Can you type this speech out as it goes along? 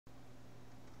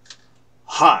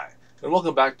Hi, and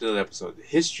welcome back to another episode of the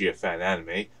History of Fan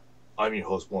Anime. I'm your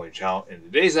host, Chow, and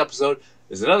today's episode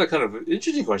is another kind of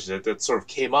interesting question that sort of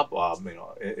came up,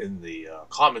 in the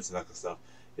comments and that kind of stuff.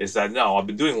 Is that now I've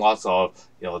been doing lots of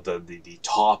the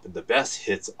top and the best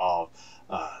hits of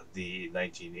the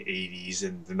 1980s,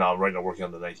 and now right now working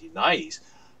on the 1990s.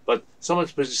 But someone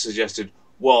suggested,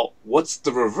 well, what's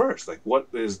the reverse? Like, what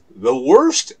is the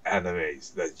worst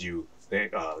animes that you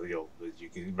think that you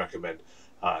can recommend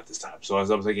at this time? So as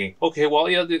I'm thinking, okay, well,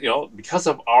 because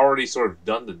I've already sort of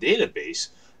done the database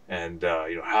and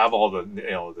have all the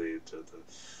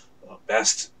the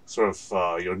best sort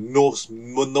of most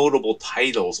notable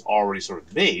titles already sort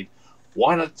of made,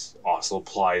 why not also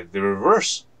apply the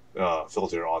reverse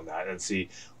filter on that and see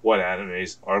what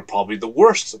animes are probably the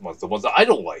worst ones, the ones that I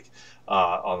don't like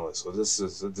on the list. So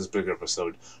this big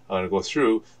episode, I'm going to go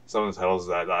through some of the titles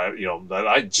that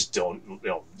I just don't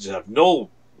just have no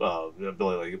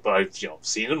ability like, but I've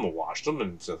seen them and watched them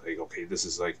and so think, okay, this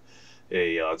is like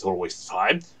a total waste of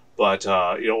time. But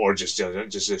or just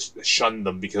shun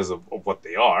them because of what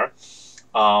they are.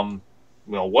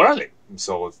 What are they?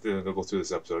 So let's go through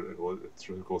this episode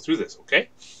and go through this, okay?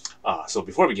 So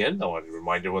before we begin, I want to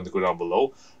remind everyone to go down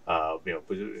below,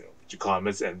 put your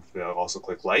comments and also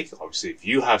click like. Obviously, if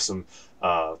you have some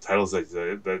titles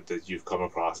that you've come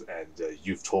across and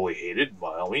you've totally hated,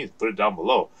 by all means, put it down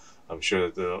below. I'm sure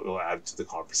that it'll add to the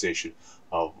conversation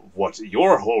of what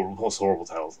your most horrible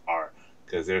titles are,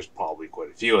 because there's probably quite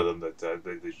a few of them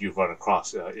that you've run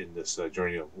across in this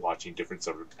journey of watching different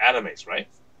sort of animes, right?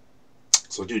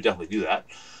 So definitely do that.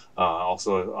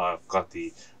 Also, I've got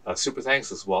the super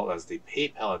thanks as well as the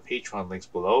PayPal and Patreon links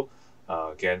below.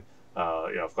 Again,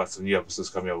 I've got some new episodes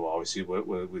coming up. Obviously,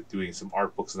 we're doing some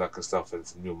art books and that kind of stuff, and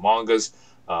some new mangas.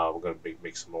 We're going to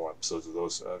make some more episodes of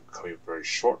those coming up very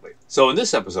shortly. So in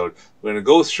this episode, we're going to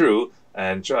go through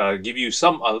and give you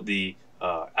some of the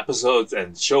episodes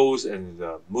and shows and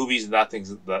movies and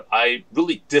things that I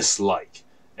really dislike.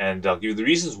 And I'll give you the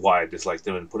reasons why I dislike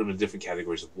them and put them in different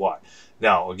categories of why.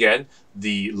 Now, again,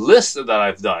 the list that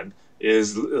I've done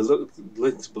is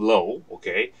linked below,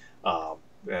 okay?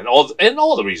 And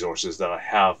all the resources that I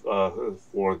have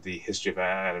for the history of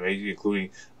anime,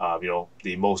 including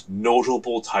the most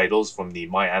notable titles from the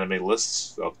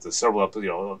MyAnimeLists of the several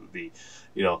episodes, the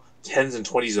tens and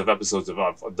 20s of episodes that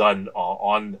I've done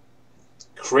on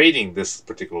creating this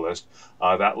particular list.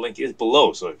 That link is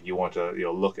below, so if you want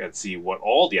to look and see what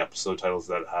all the episode titles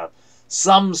that have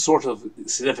some sort of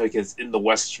significance in the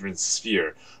Western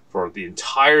sphere for the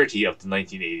entirety of the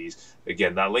 1980s,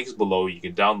 again, that link is below. You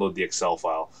can download the Excel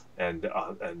file and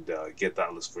get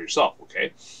that list for yourself.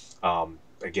 Okay.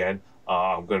 Again,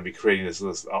 I'm going to be creating this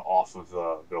list off of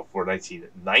for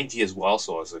 1990 as well.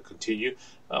 So as I continue,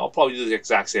 I'll probably do the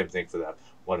exact same thing for that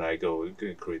when I go and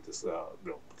create this,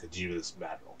 continue this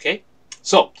matter. Okay.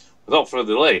 So without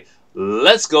further delay,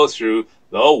 let's go through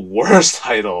the worst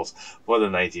titles for the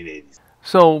 1980s.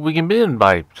 So we can begin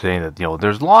by saying that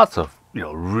there's lots of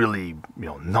really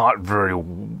not very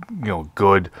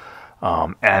good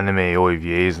anime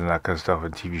OVAs and that kind of stuff,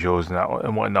 and TV shows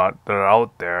and whatnot that are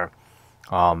out there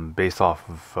based off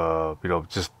of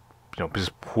just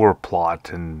poor plot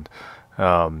and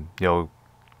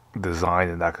design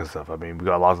and that kind of stuff. I mean, we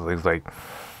got lots of things like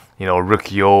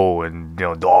Rikyo and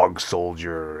Dog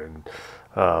Soldier and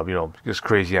just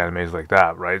crazy animes like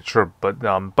that, right? Sure, but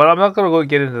I'm not gonna go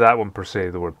get into that one per se.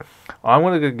 I'm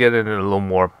gonna get into a little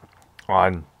more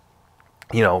on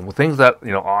things that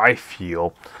I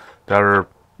feel that are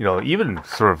even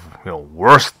sort of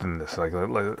worse than this, like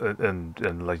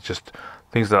and like just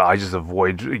things that I just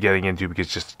avoid getting into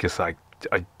because I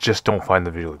just don't find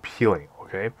them visually appealing.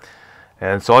 Okay,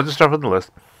 and so I'll just start with the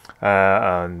list.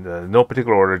 No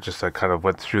particular order, just I kind of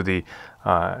went through the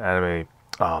anime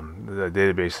the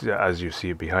database as you see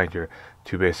it behind here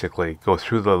to basically go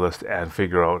through the list and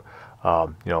figure out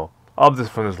from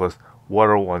this list what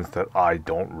are ones that I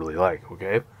don't really like,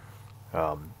 okay?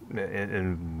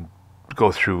 And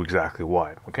go through exactly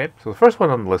why, okay? So the first one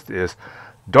on the list is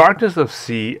Darkness of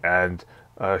Sea and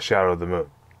Shadow of the Moon.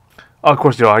 Of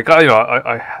course, I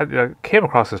came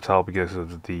across this title because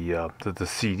of the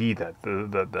CD that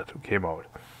came out.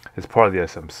 It's part of the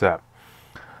SM set.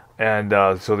 And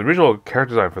so the original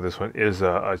character design for this one is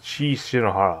Chi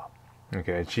Shinohara.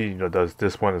 Okay, and she does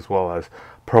this one as well as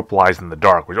Purple Eyes in the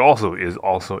Dark, which is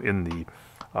also in the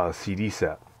CD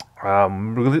set.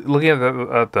 Looking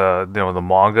at the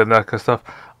manga and that kind of stuff,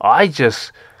 I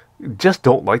just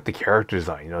don't like the character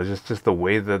design. Just the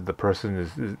way that the person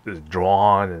is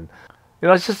drawn, and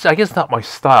it's just, I guess, not my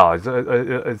style. I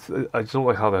just don't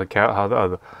like how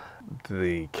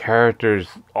the characters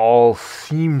all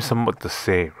seem somewhat the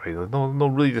same, right? There's no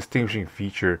really distinguishing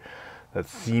feature that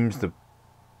seems to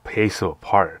pace them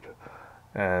apart.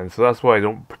 And so that's why I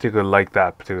don't particularly like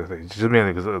that particular thing, just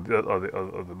mainly because of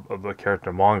the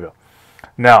character manga.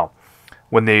 Now,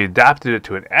 when they adapted it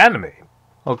to an anime,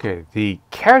 okay, the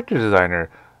character designer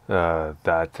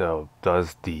that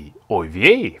does the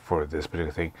OVA for this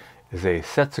particular thing is a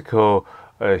Setsuko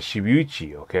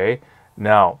Shibuichi. Okay,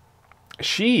 now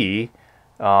she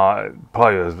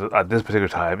probably was, at this particular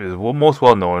time is most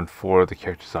well known for the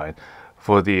character design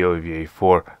for the OVA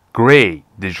for Gray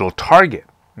Digital Target.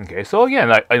 Okay, so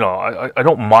again, I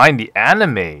don't mind the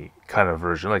anime kind of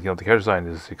version. Like, the character design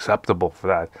is acceptable for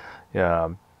that.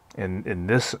 In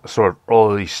this sort of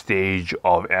early stage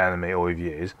of anime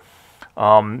OVAs,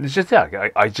 it's just, yeah,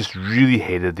 I just really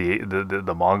hated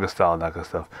the manga style and that kind of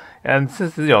stuff. And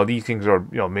since these things are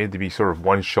made to be sort of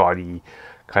one shotty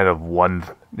kind of one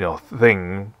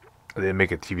thing, they didn't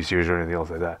make a TV series or anything else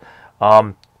like that.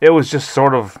 It was just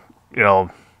sort of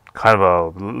kind of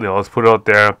a let's put it out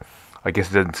there. I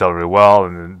guess it didn't sell very well,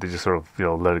 and then they just sort of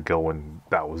let it go, and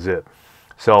that was it.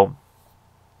 So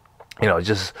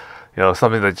just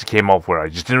something that just came up where I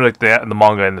just didn't like the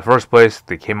manga in the first place.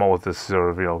 They came out with this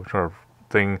sort of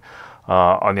thing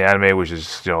on the anime, which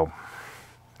is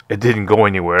it didn't go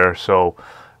anywhere. So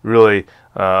really,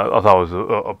 I thought it was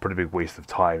a pretty big waste of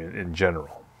time in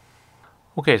general.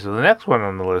 Okay, so the next one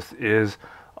on the list is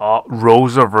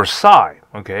Rosa Versailles.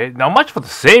 Okay, now much for the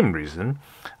same reason.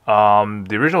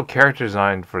 The original character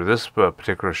design for this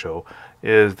particular show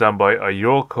is done by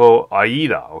Ayoko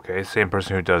Aida. Okay, same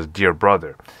person who does Dear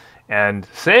Brother, and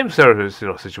same sort of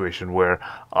situation where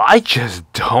I just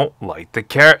don't like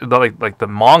like the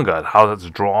manga, how that's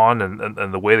drawn,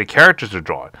 and the way the characters are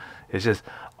drawn. It's just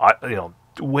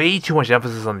way too much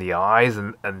emphasis on the eyes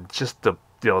and just the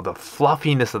the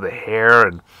fluffiness of the hair,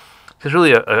 and just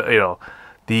really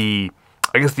the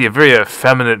very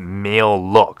effeminate male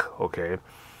look. Okay.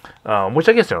 Which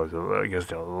I guess a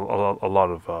lot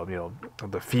of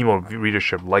the female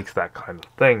readership likes that kind of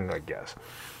thing, I guess.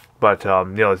 But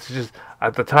it's just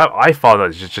at the time I found that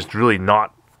it's just really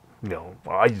not.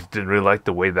 I just didn't really like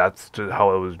the way that's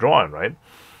how it was drawn, right?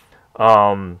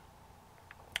 So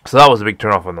that was a big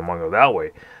turnoff on the manga that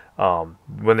way.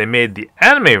 When they made the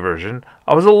anime version,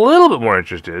 I was a little bit more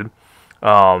interested.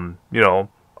 I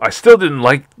still didn't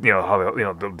like how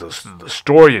the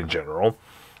story in general.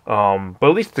 But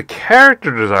at least the character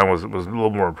design was a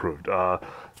little more improved.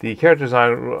 The character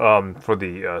design for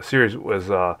the series was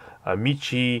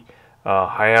Michi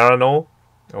Hayano,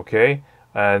 okay,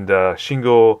 and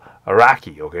Shingo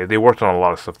Araki. Okay, they worked on a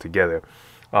lot of stuff together.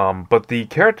 But the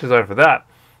character design for that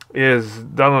is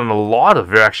done on a lot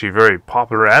of actually very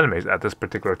popular animes at this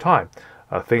particular time.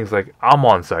 Things like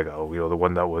Amon Saga, the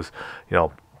one that was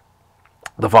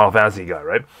the Final Fantasy guy,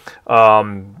 right?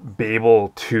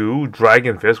 Babel 2,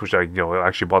 Dragon Fist, which I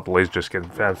actually bought the Laserdisc skin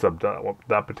fan sub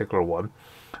that particular one.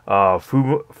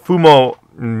 Fumo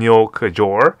no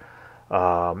Kajor,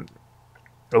 a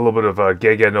little bit of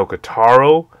Gege no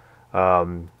Kataro.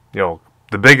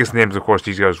 The biggest names, of course,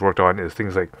 these guys worked on is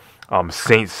things like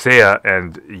Saint Seiya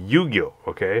and Yu-Gi-Oh.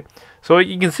 Okay, so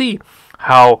you can see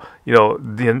how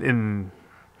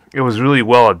it was really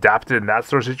well adapted in that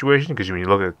sort of situation, because when you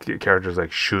look at characters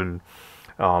like Shun,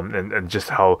 and just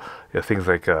how things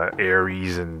like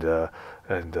Ares and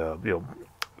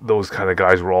those kind of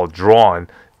guys were all drawn,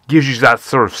 gives you that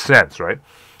sort of sense, right?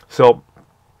 So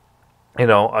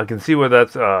I can see where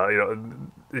that's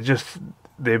it just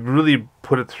they really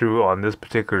put it through on this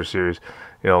particular series.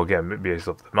 Again, based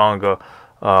off the manga.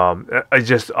 I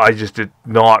just did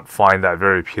not find that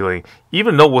very appealing.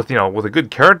 Even though with a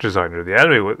good character designer, the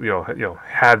anime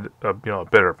had a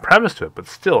better premise to it, but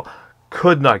still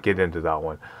could not get into that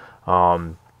one.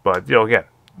 But again,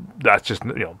 that's just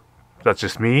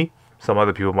me. Some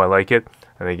other people might like it,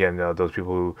 and again, those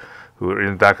people who are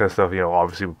into that kind of stuff,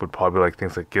 obviously would probably like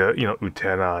things like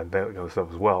Utena and that kind of stuff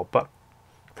as well. But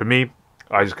for me,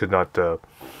 I just could not follow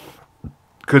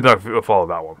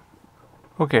that one.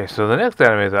 Okay, so the next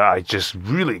anime that I just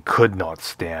really could not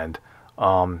stand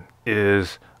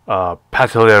is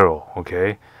Patellero.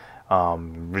 Okay,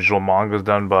 original manga is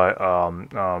done by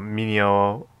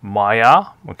Minio Maya.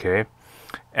 Okay,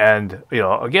 and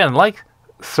again, like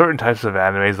certain types of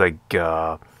animes, like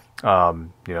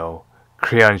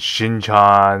Crayon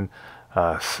Shin-chan,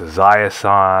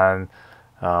 Sazaya-san,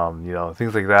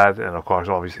 things like that, and of course,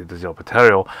 obviously, there's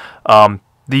Patellero.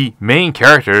 The main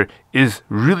character is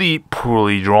really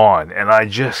poorly drawn, and I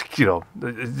just,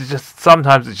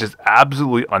 sometimes it's just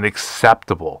absolutely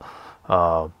unacceptable.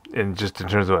 in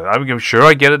terms of, I'm sure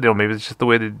I get it. Maybe it's just the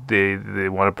way that they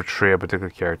want to portray a particular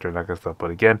character and that kind of stuff.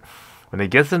 But again, when it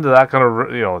gets into that kind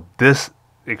of this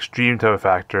extreme type of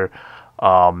factor,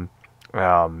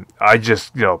 I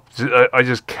just I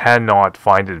just cannot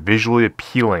find it visually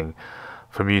appealing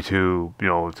for me to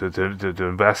to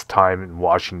invest time in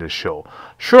watching this show.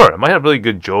 Sure, it might have really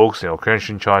good jokes. Karen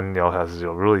Shin-chan has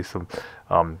really some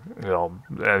and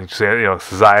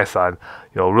Suzuya-san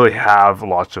really have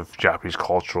lots of Japanese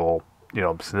cultural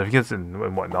significance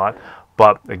and whatnot.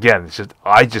 But again, it's just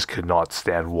I just could not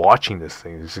stand watching this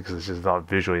thing because it's just not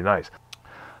visually nice.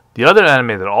 The other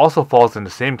anime that also falls in the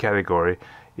same category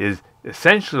is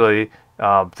essentially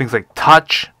things like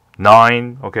Touch,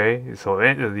 9. Okay, so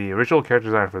the original character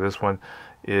design for this one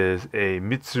is a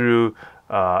Mitsuru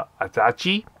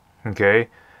Adachi. Okay,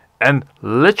 and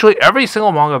literally every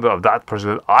single manga of that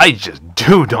person I just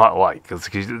do not like because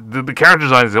the character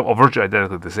design is virtually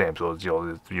identically the same. So it's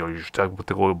your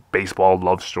typical baseball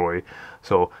love story.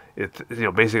 So it's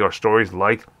basically our stories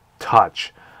like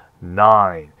Touch,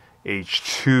 9,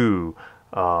 H2,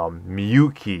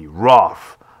 Miyuki,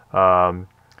 Rough,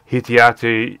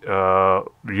 Hitiate,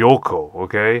 Ryoko.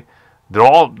 Okay, they're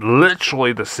all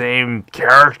literally the same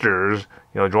characters,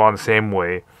 drawn the same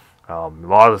way. A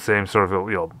lot of the same sort of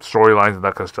storylines and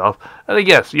that kind of stuff. And I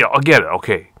guess I get it.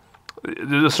 Okay,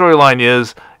 the storyline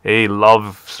is a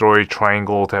love story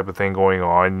triangle type of thing going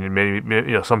on.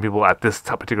 Maybe some people at this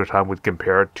particular time would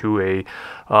compare it to a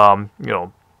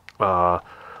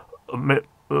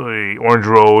Orange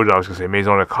Road. I was gonna say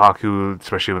Maison no Kaku,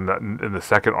 especially in the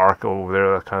second arc over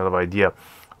there. That kind of idea.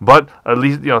 But at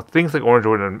least things like Orange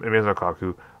Road and Maison no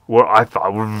Kaku were, I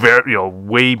thought, were very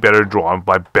way better drawn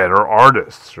by better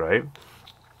artists, right?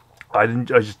 I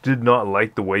just did not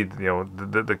like the way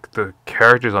the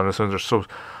characters on this one are so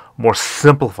more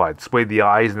simplified. The way the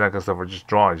eyes and that kind of stuff are just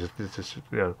drawn,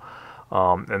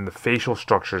 and the facial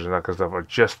structures and that kind of stuff are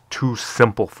just too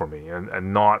simple for me,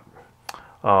 and not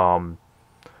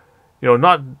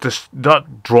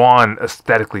not drawn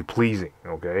aesthetically pleasing.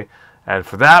 Okay, and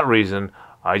for that reason,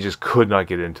 I just could not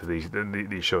get into these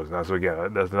shows. Now, so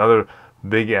again, that's another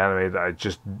big anime that I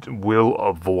just will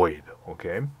avoid.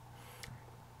 Okay.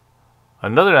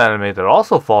 Another anime that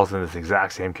also falls in this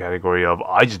exact same category of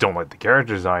I just don't like the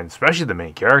character design, especially the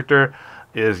main character,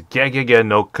 is Gegege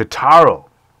no Kotaro.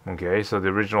 Okay, so the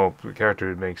original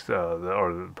character who makes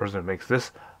or the person who makes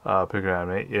this particular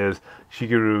anime is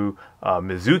Shigeru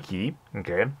Mizuki.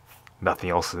 Okay,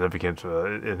 nothing else significant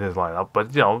in his lineup,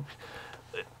 but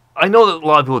I know that a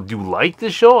lot of people do like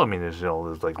this show. I mean, there's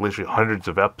like literally hundreds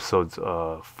of episodes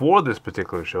for this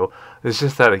particular show. It's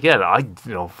just that again,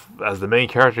 as the main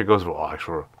character goes, well,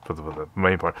 actually for the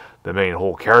main part, the main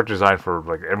whole character design for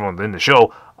like everyone in the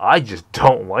show, I just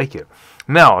don't like it.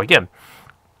 Now, again,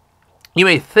 you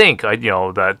may think I as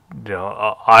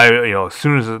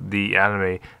soon as the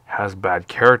anime has bad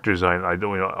character design, I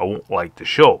won't like the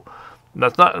show.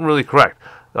 That's not really correct.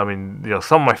 I mean,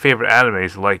 some of my favorite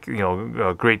animes, like,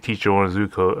 Great Teacher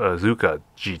Onizuka,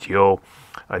 GTO,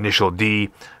 Initial D,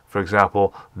 for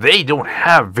example, they don't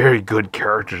have very good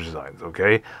character designs,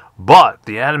 okay? But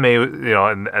the anime,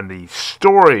 and the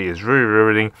story is very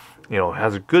riveting,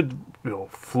 has a good,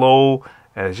 flow,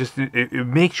 and it's just, it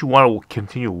makes you want to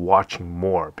continue watching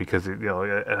more because, it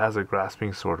has a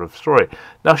grasping sort of story.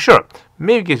 Now, sure,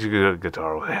 maybe Getsuga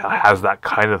Guitar has that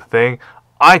kind of thing.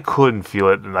 I couldn't feel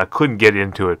it, and I couldn't get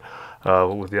into it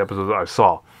with the episodes that I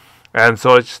saw, and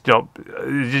so it's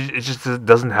it just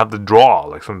doesn't have the draw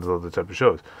like some of the other type of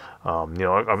shows. I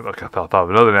thought of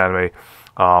another anime,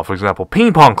 for example,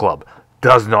 Ping Pong Club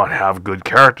does not have good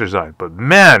character design, but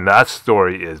man, that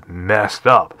story is messed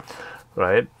up,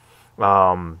 right?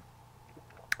 And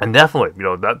definitely,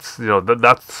 that's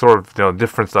that's sort of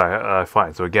difference I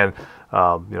find. So again,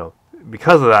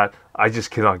 because of that, I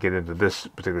just cannot get into this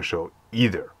particular show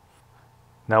either.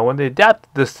 Now, when they adapted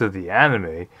this to the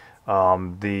anime,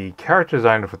 the character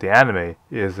designer for the anime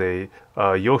is a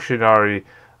Yoshinari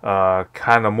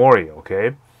Kanamori,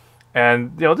 okay?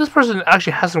 And, this person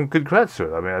actually has some good credits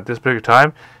to it. I mean, at this particular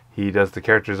time, he does the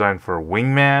character design for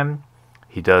Wingman.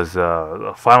 He does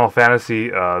Final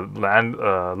Fantasy Legend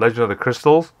of the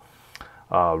Crystals,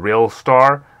 Rail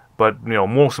Star. But,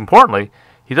 most importantly,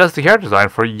 he does the character design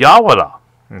for Yawara.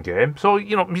 Okay, so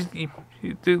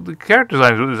the character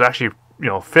design is actually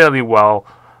fairly well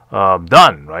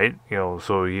done, right?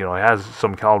 So it has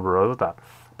some caliber of that.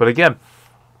 But again,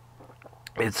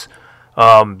 it's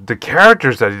the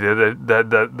characters that he did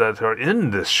that are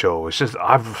in this show. It's just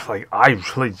I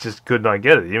really just could not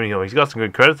get it. Even he's got some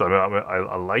good credits.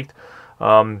 I liked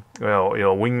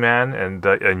Wingman and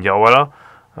Yawara.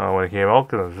 when it came out.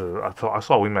 Cause I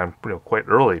saw Wingman quite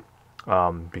early,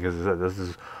 because this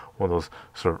is one of those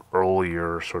sort of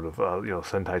earlier sort of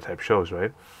Sentai type shows,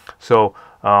 right? So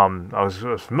I was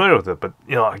familiar with it, but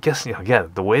I guess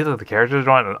again the way that the characters are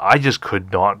drawn, I just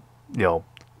could not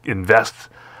invest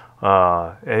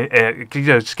and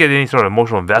just get any sort of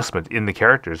emotional investment in the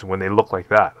characters when they look like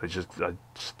that. I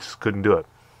just couldn't do it.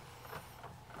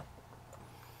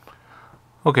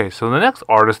 Okay, so the next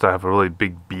artist I have a really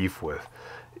big beef with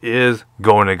is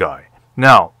Go Nagai.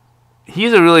 Now,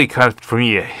 he's a really kind of, for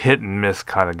me, a hit and miss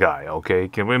kind of guy. Okay,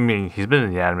 I mean, he's been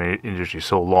in the anime industry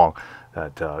so long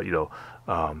that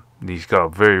he's got a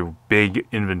very big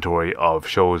inventory of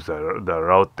shows that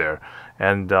are out there,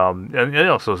 and so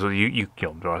there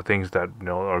are things that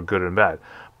are good and bad.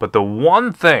 But the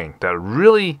one thing that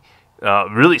really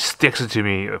sticks it to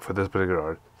me for this particular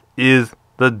art is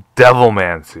the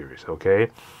Devilman series. Okay.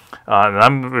 And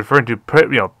I'm referring to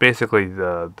basically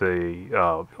the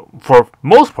for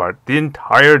most part the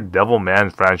entire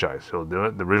Devilman franchise. So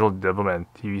the original Devilman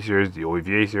TV series, the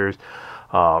OVA series,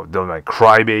 Devilman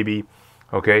Crybaby.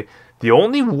 Okay, the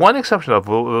only one exception of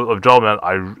Devilman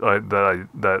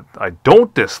that I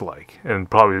don't dislike, and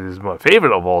probably is my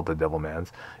favorite of all the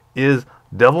Devilmans, is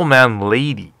Devilman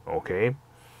Lady. Okay,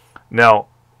 now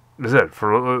this is it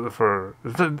for.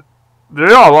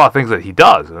 There are a lot of things that he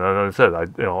does, and as I said,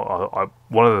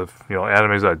 one of the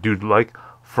animes that I do like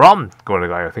from Go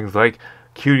Nagai are things like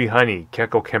Cutie Honey,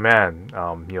 Kekko Keman.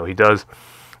 He does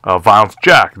Violence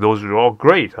Jack. Those are all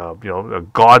great.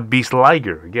 God Beast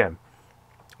Liger. Again,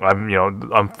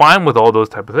 I'm fine with all those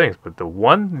type of things, but the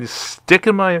one that stick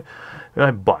in my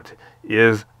butt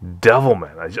is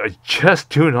Devilman. I just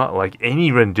do not like any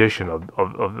rendition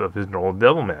of his normal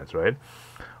Devilmans, right?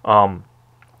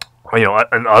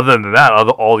 And other than that,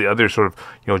 all the other sort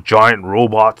of giant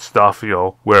robot stuff,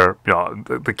 where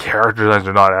the character designs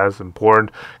are not as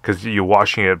important because you're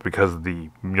watching it because of the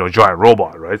giant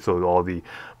robot, right? So all the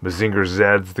Mazinger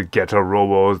Zeds, the Geta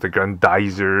Robos, the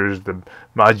Grandizer, the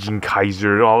Majin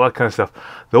Kaiser, all that kind of stuff.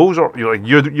 Those are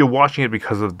you're watching it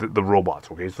because of the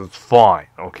robots, okay? So it's fine,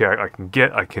 okay?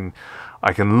 I can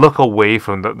look away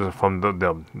from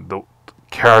the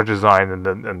character design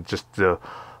and just the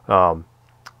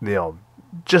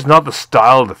just not the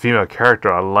style of the female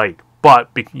character I like, but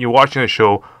you're watching the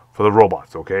show for the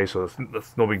robots, okay? So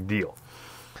that's no big deal.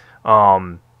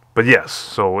 But yes,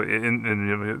 so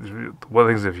in one of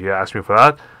the things, if you ask me for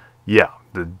that, yeah,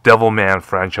 the Devilman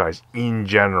franchise in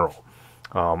general.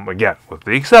 Again, with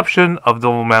the exception of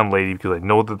Devilman Lady, because I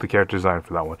know that the character design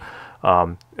for that one,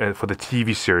 and for the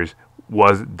TV series,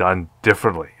 was done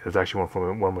differently. It's actually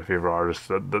one of my favorite artists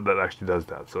that actually does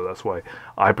that. So that's why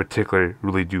I particularly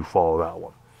really do follow that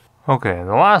one. Okay, and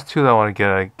the last two that I want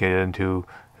to get into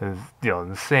is in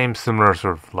the same similar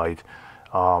sort of light,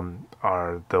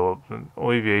 are the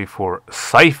OVA for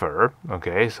Cypher.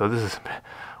 Okay, so this is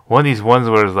one of these ones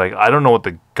where it's like, I don't know what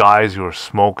the guys who were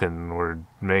smoking were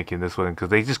making this one, because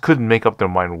they just couldn't make up their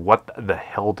mind what the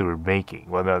hell they were making,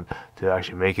 whether to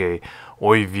actually make a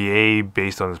OVA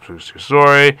based on this particular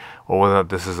story, or whether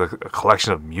this is a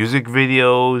collection of music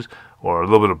videos, or a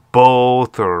little bit of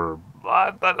both, or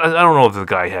I don't know if the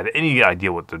guy had any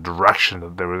idea what the direction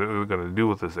that they were going to do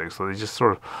with this thing. So they just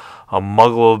sort of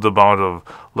muggled about of,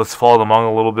 let's follow the manga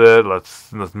a little bit,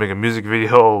 let's make a music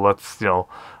video, let's throw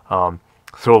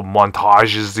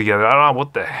montages together. I don't know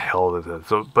what the hell it is.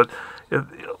 So, but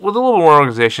with a little more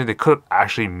organization, they could have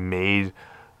actually made,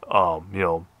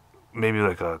 maybe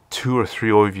like a 2 or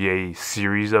 3 OVA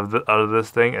series out of this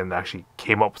thing, and actually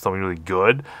came up with something really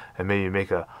good, and maybe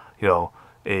make a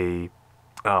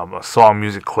song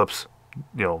music clips,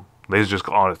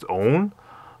 Laserdisc on its own.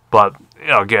 But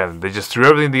again, they just threw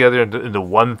everything together into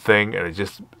one thing, and it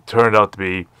just turned out to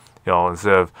be,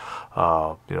 instead of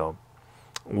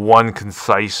one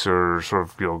concise or sort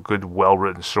of good,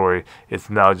 well-written story, it's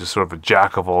now just sort of a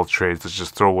jack of all trades. Let's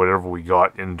just throw whatever we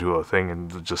got into a thing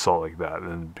and just all like that,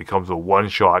 and it becomes a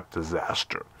one-shot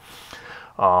disaster.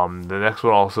 The next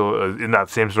one also in that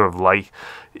same sort of light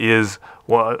is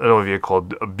an OVA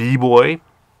called B-Boy.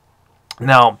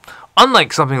 Now,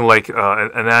 unlike something like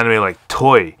an anime like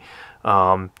Toy,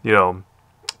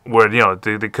 where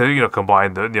they could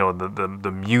combine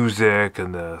the music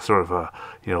and the sort of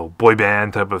boy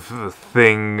band type of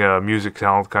thing, music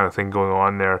talent kind of thing going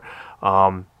on there.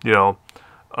 I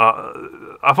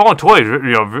found Toy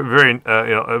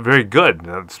very good,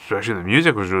 especially the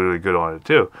music was really good on it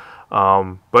too.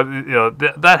 But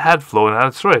that had flow and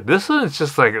had story. This one is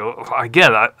just like,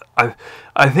 again,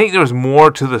 I think there was more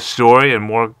to the story and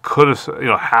more could have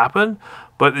happened,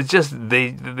 but it's just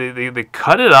they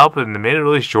cut it up and they made it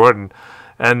really short,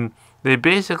 and they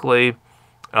basically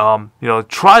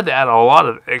tried to add a lot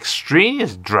of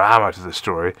extraneous drama to the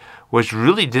story, which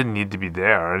really didn't need to be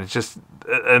there. And it's just,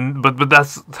 but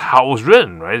that's how it was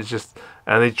written, right? It's just,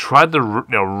 and they tried to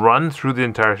run through the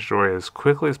entire story as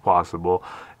quickly as possible,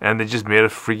 and they just made a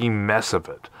freaking mess of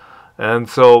it. And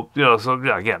so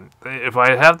again, if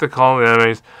I have to call them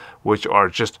animes which are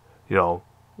just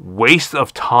waste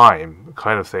of time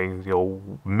kind of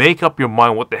thing, make up your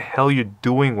mind what the hell you're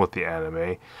doing with the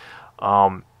anime.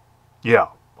 Yeah,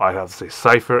 I'd have to say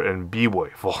Cypher and B-Boy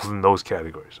falls in those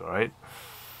categories, alright?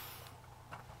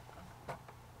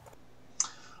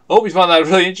 I hope you found that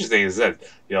really interesting. Is that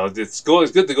it's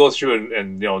good to go through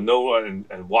and know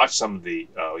and watch some of the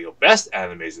best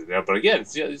animes in there. But again,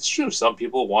 it's true. Some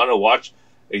people want to watch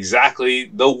exactly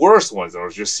the worst ones, or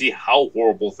just see how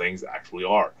horrible things actually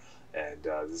are. And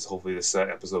hopefully this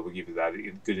episode will give you that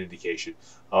good indication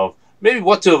of maybe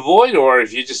what to avoid, or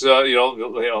if you just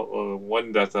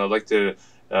one that like to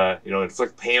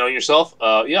inflict pain on yourself.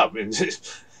 Yeah,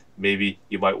 maybe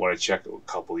you might want to check a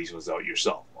couple of these ones out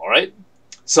yourself. All right.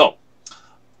 So,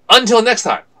 until next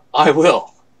time, I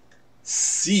will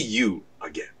see you